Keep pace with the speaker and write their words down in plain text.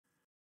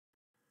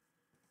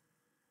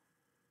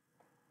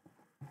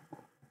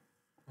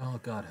Oh,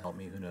 God help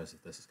me. Who knows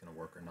if this is going to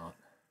work or not.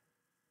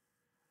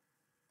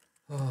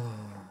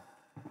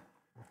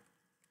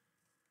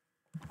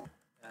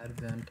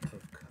 Advent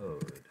of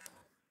code.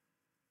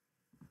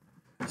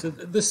 So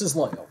this is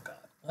like, oh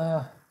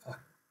God. Fuck.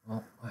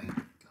 Well, God, I have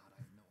no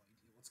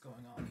idea what's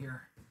going on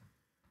here.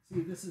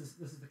 See, this is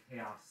the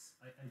chaos.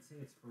 I'd say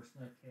it's first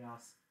night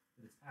chaos,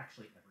 but it's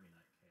actually every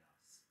night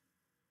chaos.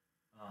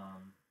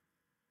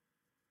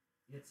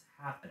 It's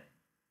happening.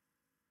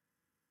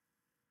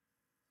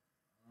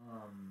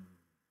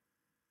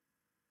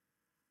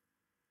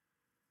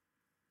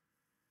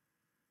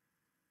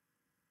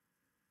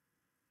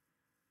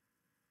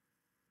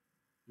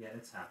 Yeah,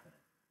 it's happening.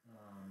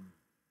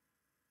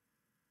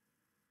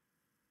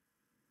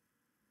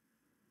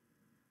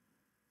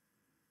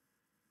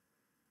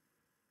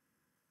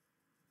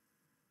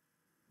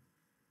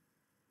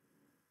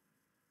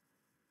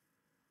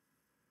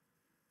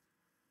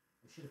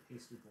 I should have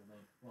pasted the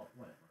link. Well,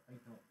 whatever. I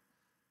don't.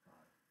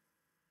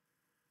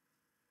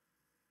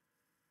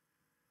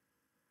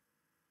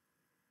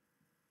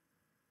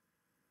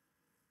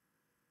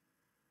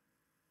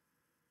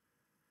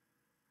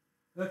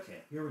 God. Okay,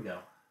 here we go.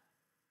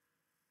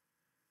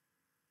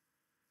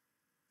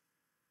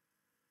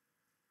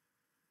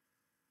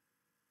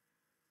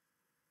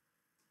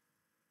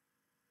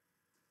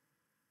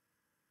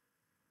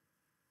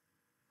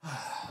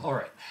 All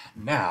right,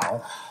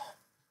 now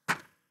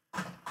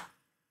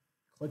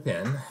click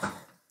in.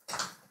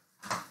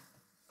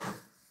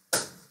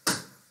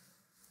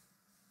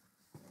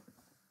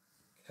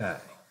 Okay.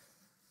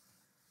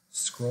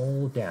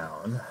 Scroll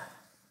down.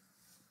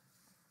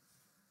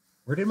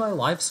 Where did my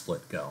live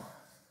split go?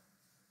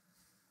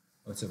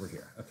 Oh, it's over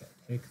here. Okay,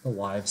 take the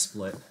live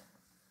split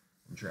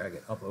and drag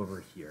it up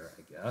over here,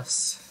 I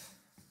guess.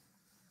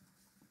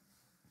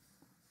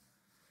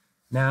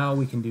 Now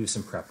we can do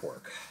some prep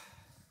work.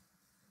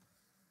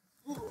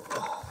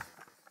 Oh,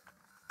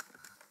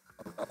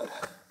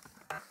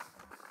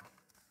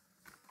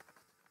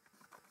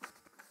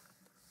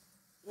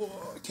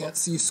 I can't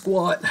see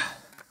squat.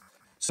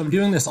 So I'm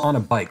doing this on a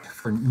bike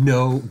for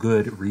no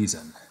good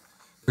reason.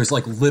 There's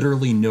like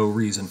literally no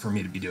reason for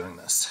me to be doing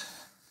this.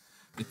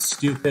 It's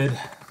stupid.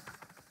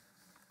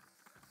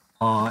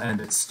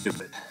 And it's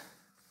stupid.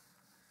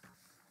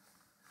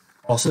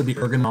 Also, the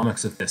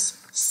ergonomics of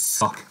this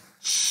suck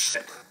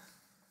shit.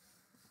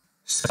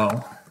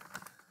 So,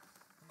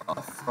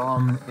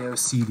 from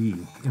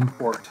AOCD,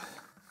 import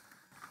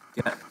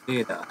get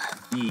data,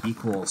 E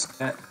equals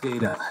get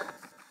data,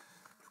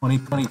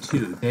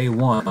 2022, day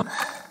 1,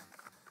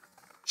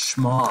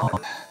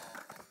 schmob,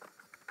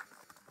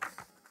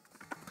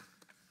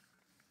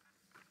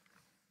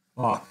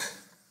 fuck.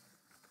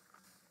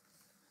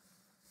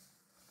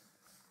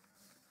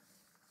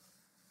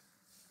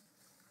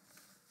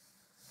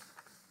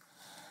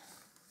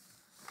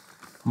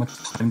 How much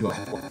time do I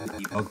have to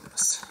debug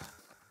this?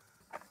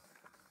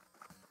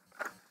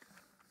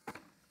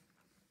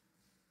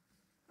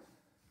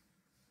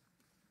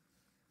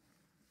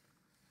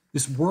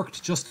 This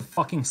worked just a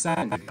fucking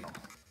second ago.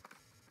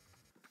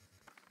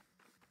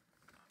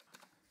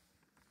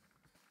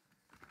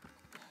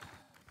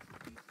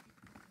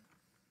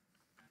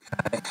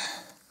 Okay.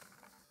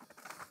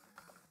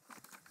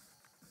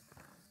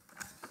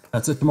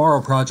 That's a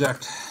tomorrow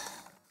project.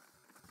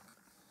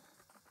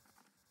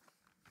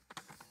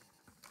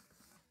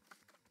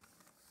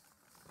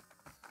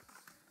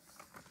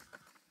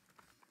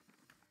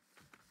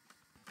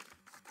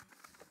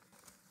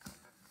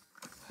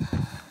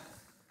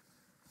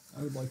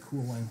 I would like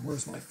cooling.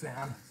 Where's my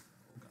fan?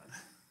 Oh,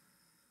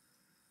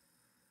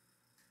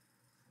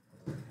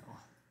 God.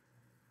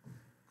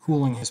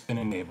 Cooling has been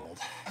enabled.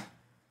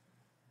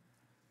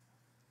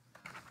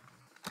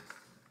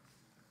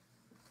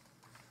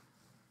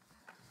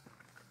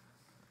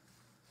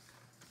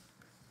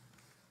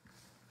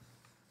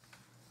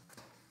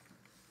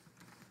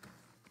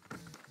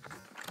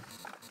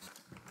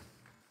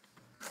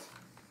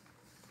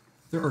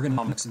 The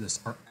ergonomics of this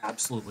are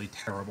absolutely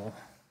terrible.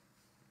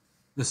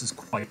 This is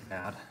quite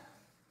bad.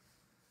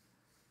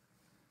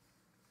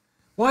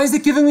 Why is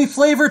it giving me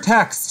flavor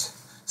text?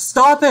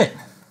 Stop it!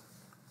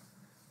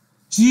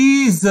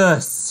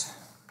 Jesus!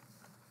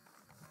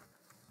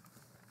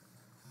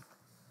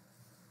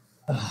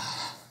 The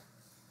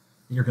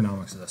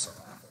ergonomics of this are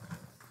awful.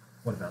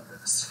 What about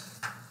this?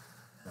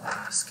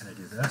 Can I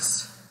do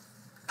this?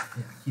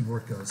 Yeah,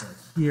 keyboard goes like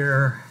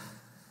here.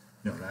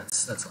 No,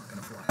 that's not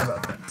gonna fly. How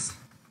about this?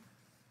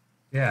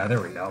 Yeah, there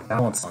we go.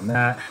 Balance on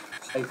that.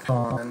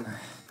 Python.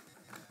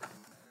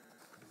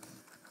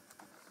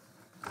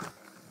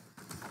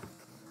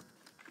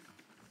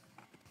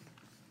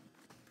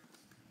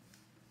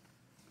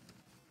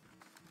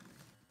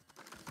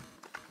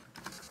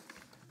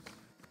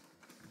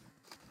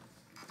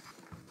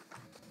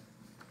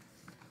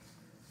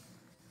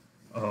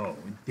 Oh,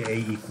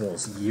 day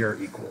equals year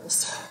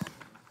equals.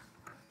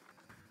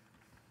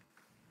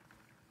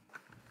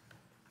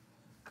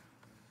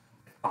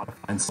 Gotta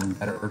find some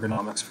better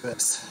ergonomics for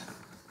this.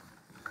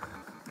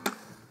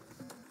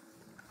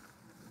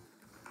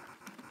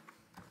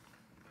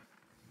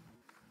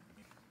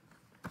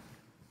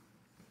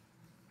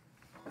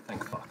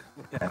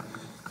 Okay,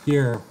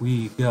 here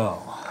we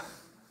go.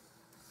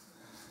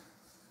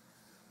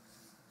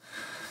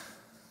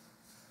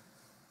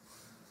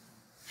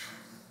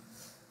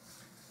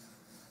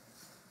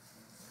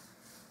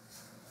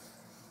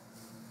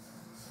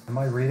 Am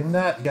I reading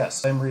that?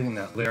 Yes, I'm reading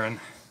that, Liren.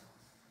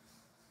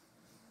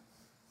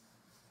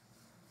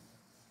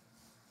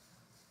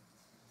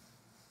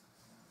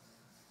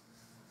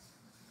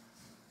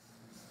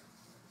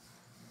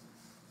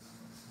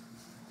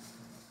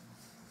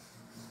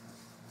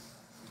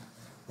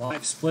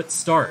 Live split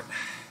start.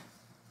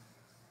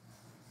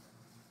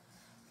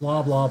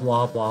 Blah, blah,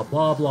 blah, blah,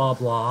 blah, blah,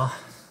 blah.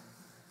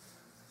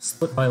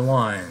 Split by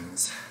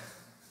lines.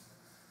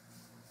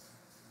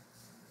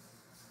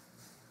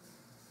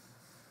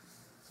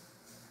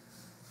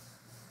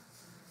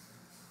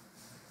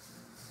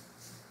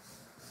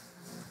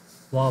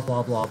 Blah,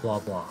 blah, blah, blah,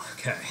 blah.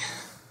 Okay.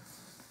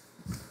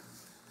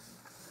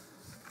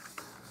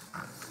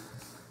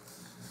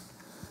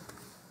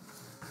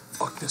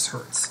 Fuck, this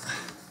hurts.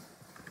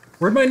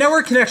 Where'd my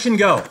network connection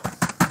go?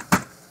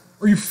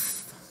 Are you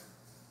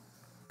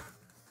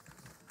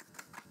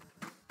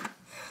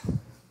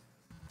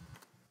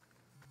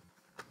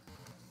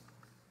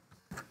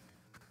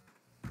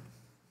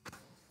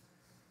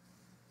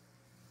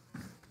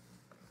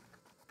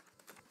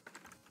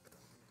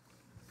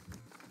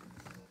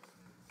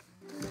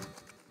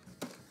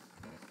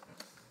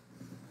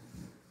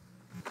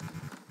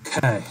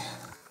okay.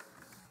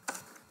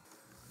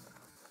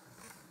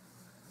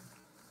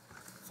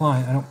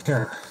 Fine, I don't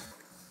care.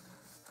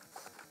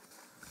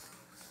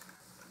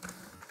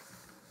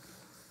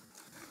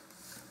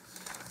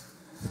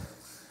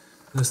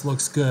 This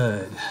looks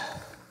good.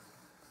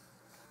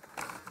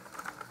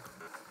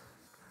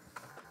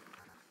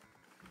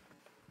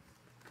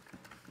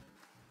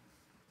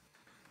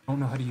 Don't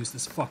know how to use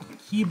this fucking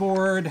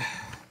keyboard.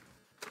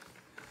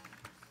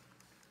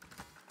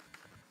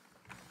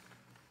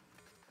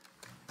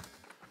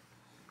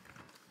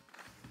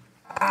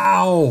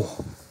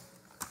 Ow!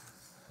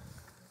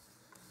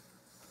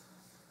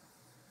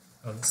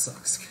 Oh, this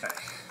sucks. Okay.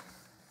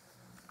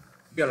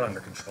 You got it under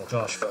control,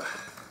 Joshua.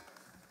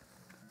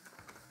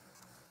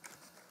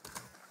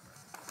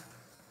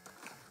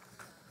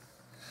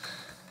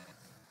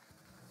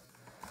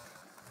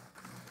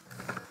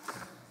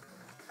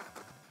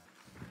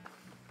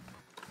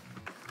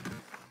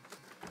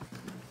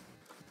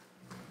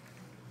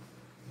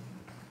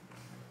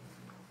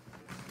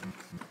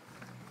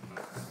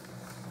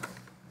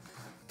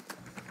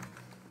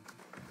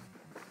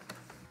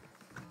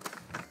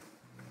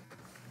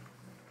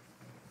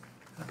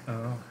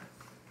 Uh-oh.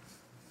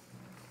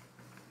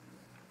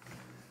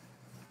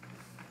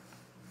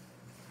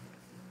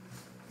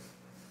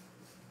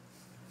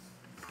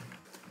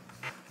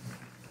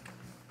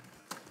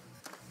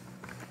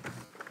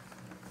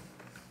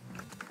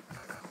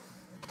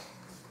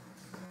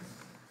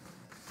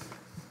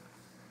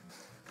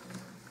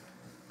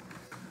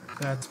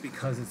 That's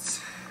because it's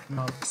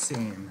not the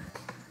same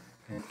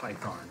in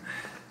Python.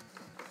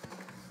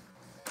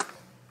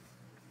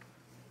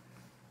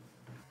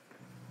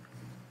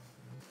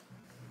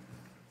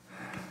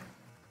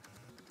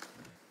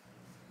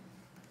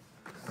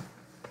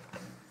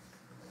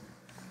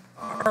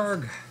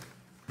 Arg!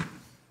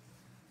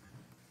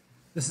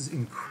 This is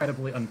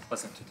incredibly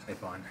unpleasant to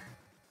type on.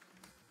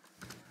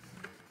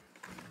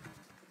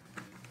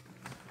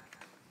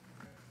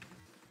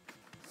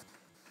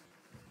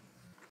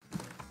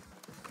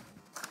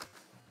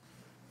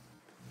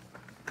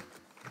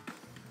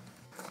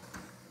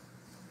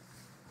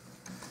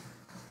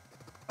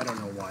 I don't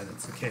know why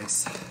that's the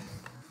case.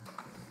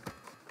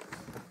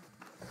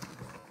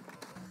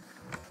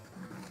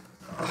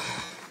 Oh.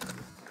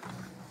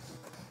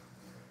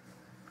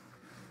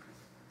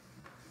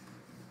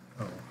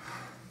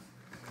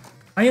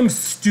 I am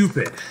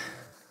stupid.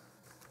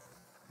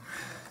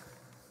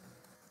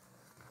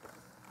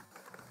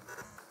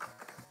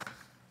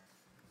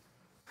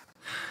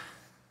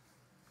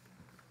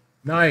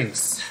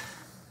 Nice.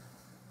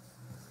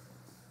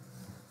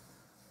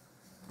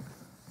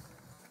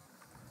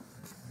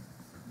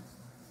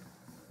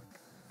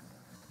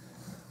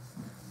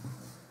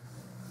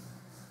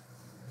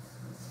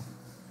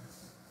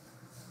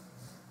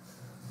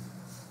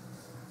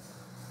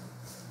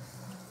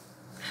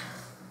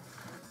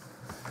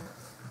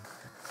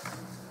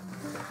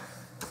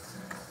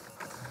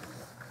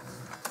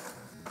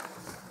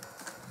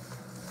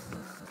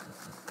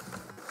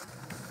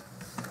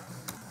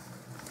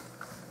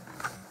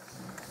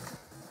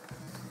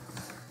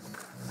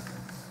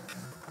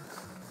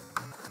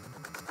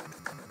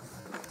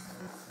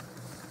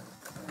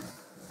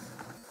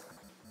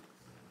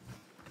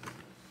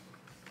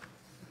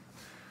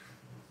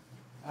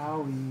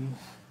 Owie.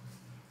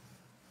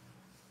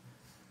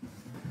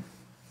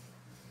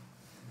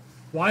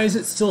 Why is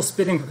it still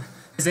spitting?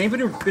 Has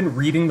anybody been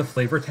reading the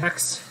flavor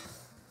text?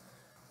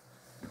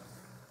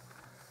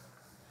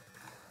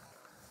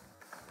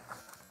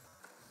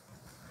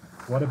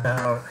 What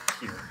about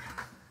here?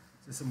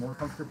 Is this a more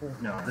comfortable?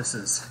 No, this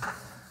is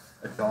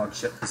a dog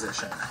shit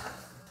position.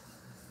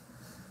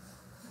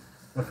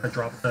 What if I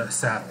drop the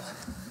saddle?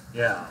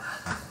 Yeah.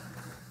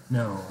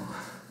 No.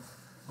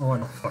 Oh, I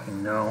don't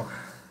fucking know.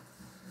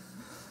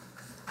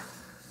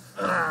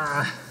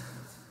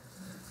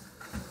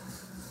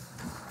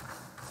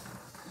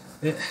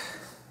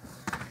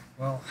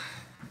 Well,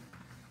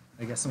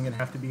 I guess I'm gonna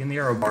have to be in the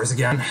aero bars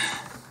again.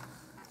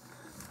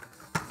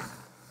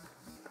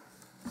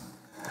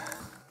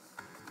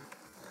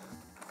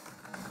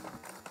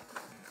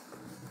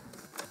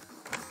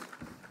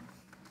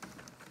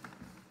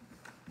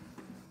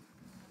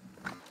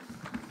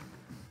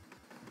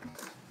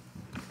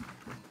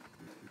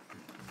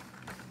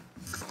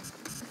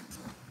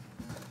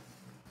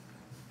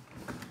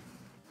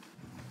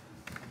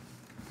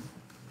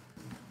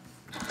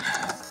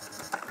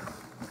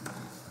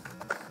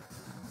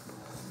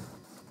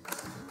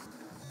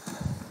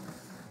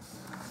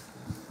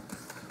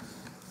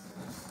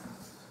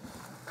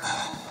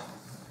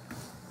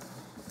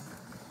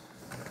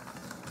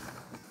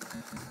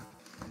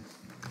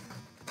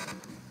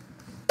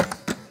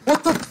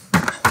 What the?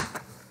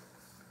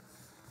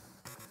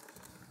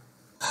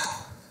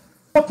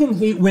 Fucking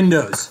hate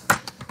Windows. I'm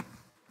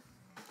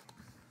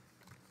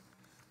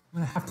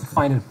gonna have to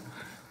find it.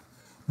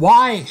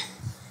 Why?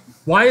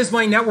 Why is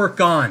my network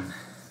gone?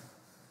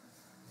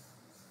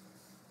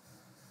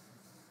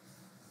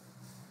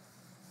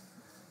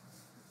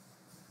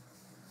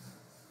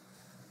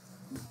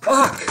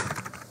 Fuck.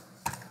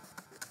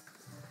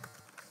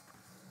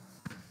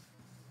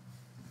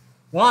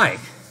 Why?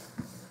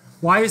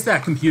 Why is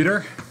that,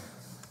 computer?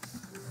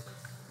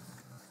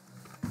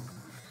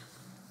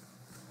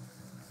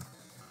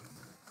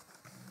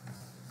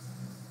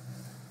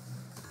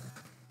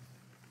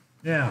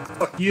 Yeah,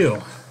 fuck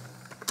you.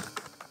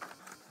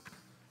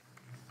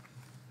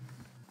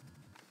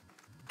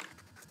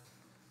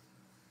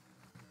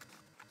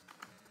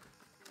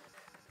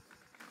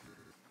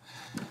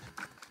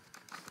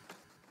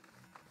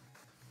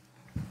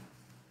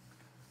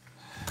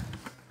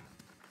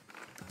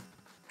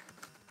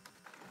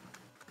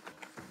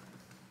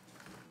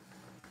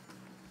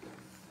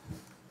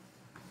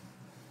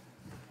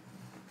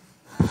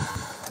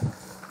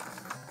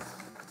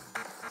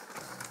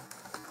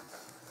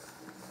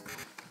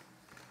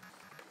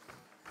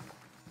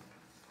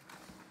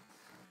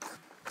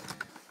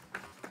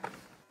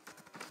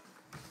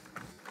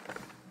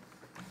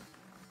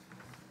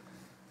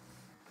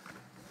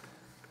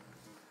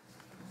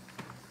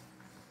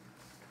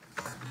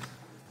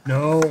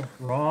 No,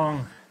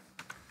 wrong.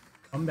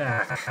 Come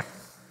back.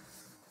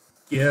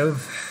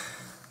 Give.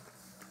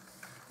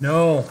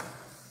 No.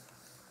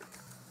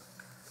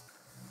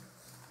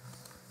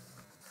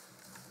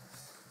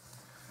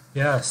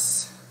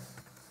 Yes.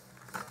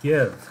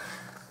 Give.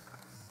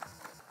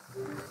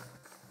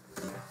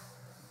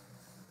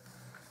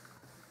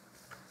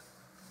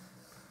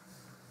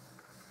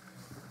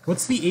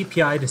 What's the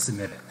API to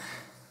submit it?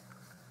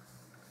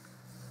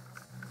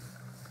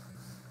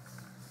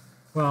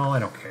 Well, I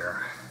don't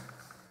care.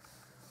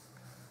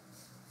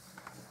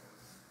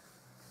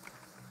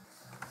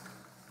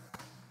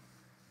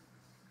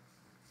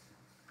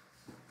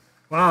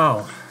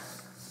 Wow.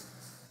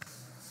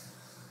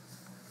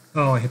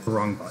 Oh, I hit the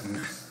wrong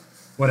button.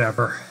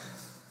 Whatever.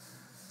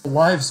 The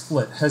live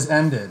split has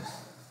ended.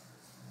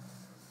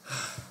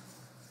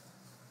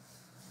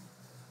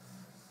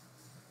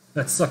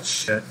 That sucks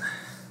shit.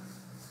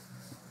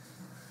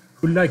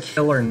 Who did I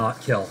kill or not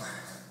kill?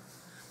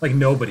 Like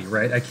nobody,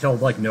 right? I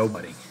killed like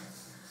nobody.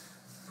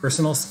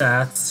 Personal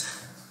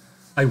stats.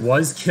 I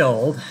was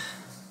killed.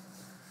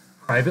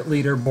 Private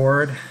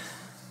leaderboard.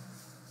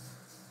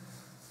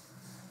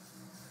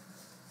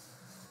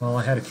 Well,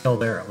 I had a kill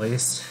there at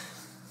least.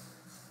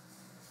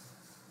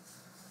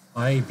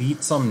 I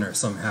beat Sumner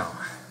somehow.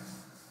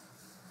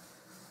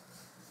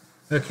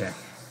 Okay.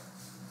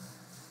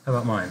 How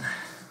about mine?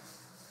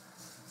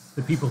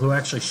 The people who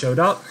actually showed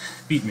up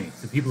beat me.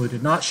 The people who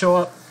did not show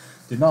up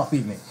did not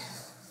beat me.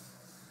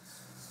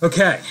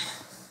 Okay.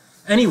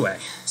 Anyway,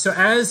 so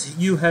as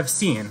you have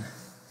seen,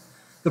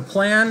 the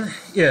plan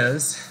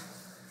is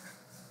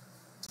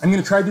I'm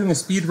going to try doing a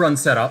speedrun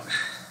setup,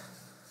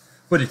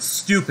 but it's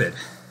stupid.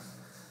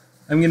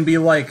 I'm going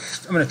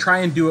to try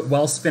and do it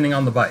while spinning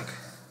on the bike.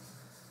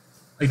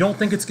 I don't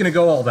think it's going to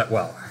go all that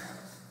well.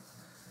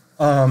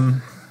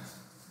 I'm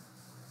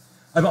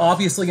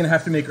obviously going to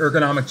have to make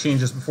ergonomic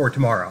changes before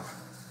tomorrow.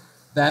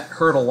 That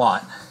hurt a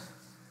lot.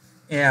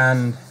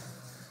 And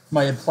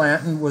my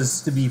plan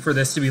was for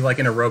this to be like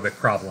an aerobic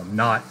problem,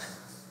 not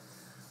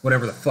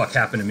whatever the fuck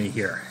happened to me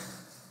here.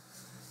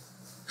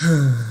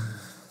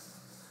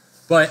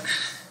 But,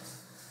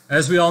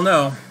 as we all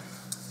know,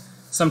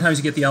 sometimes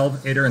you get the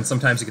elevator and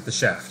sometimes you get the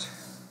shaft.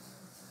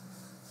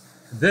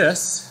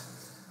 This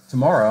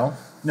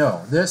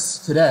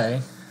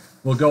today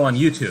will go on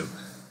YouTube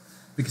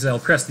because I'll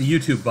press the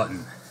YouTube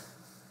button.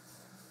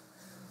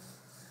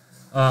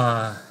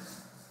 And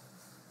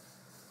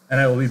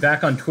I will be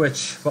back on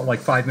Twitch, but like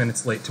 5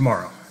 minutes late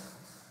tomorrow.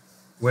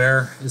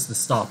 Where is the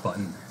stop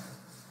button?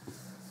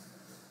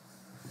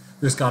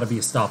 There's got to be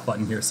a stop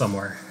button here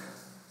somewhere.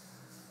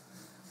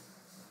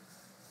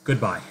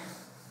 Goodbye.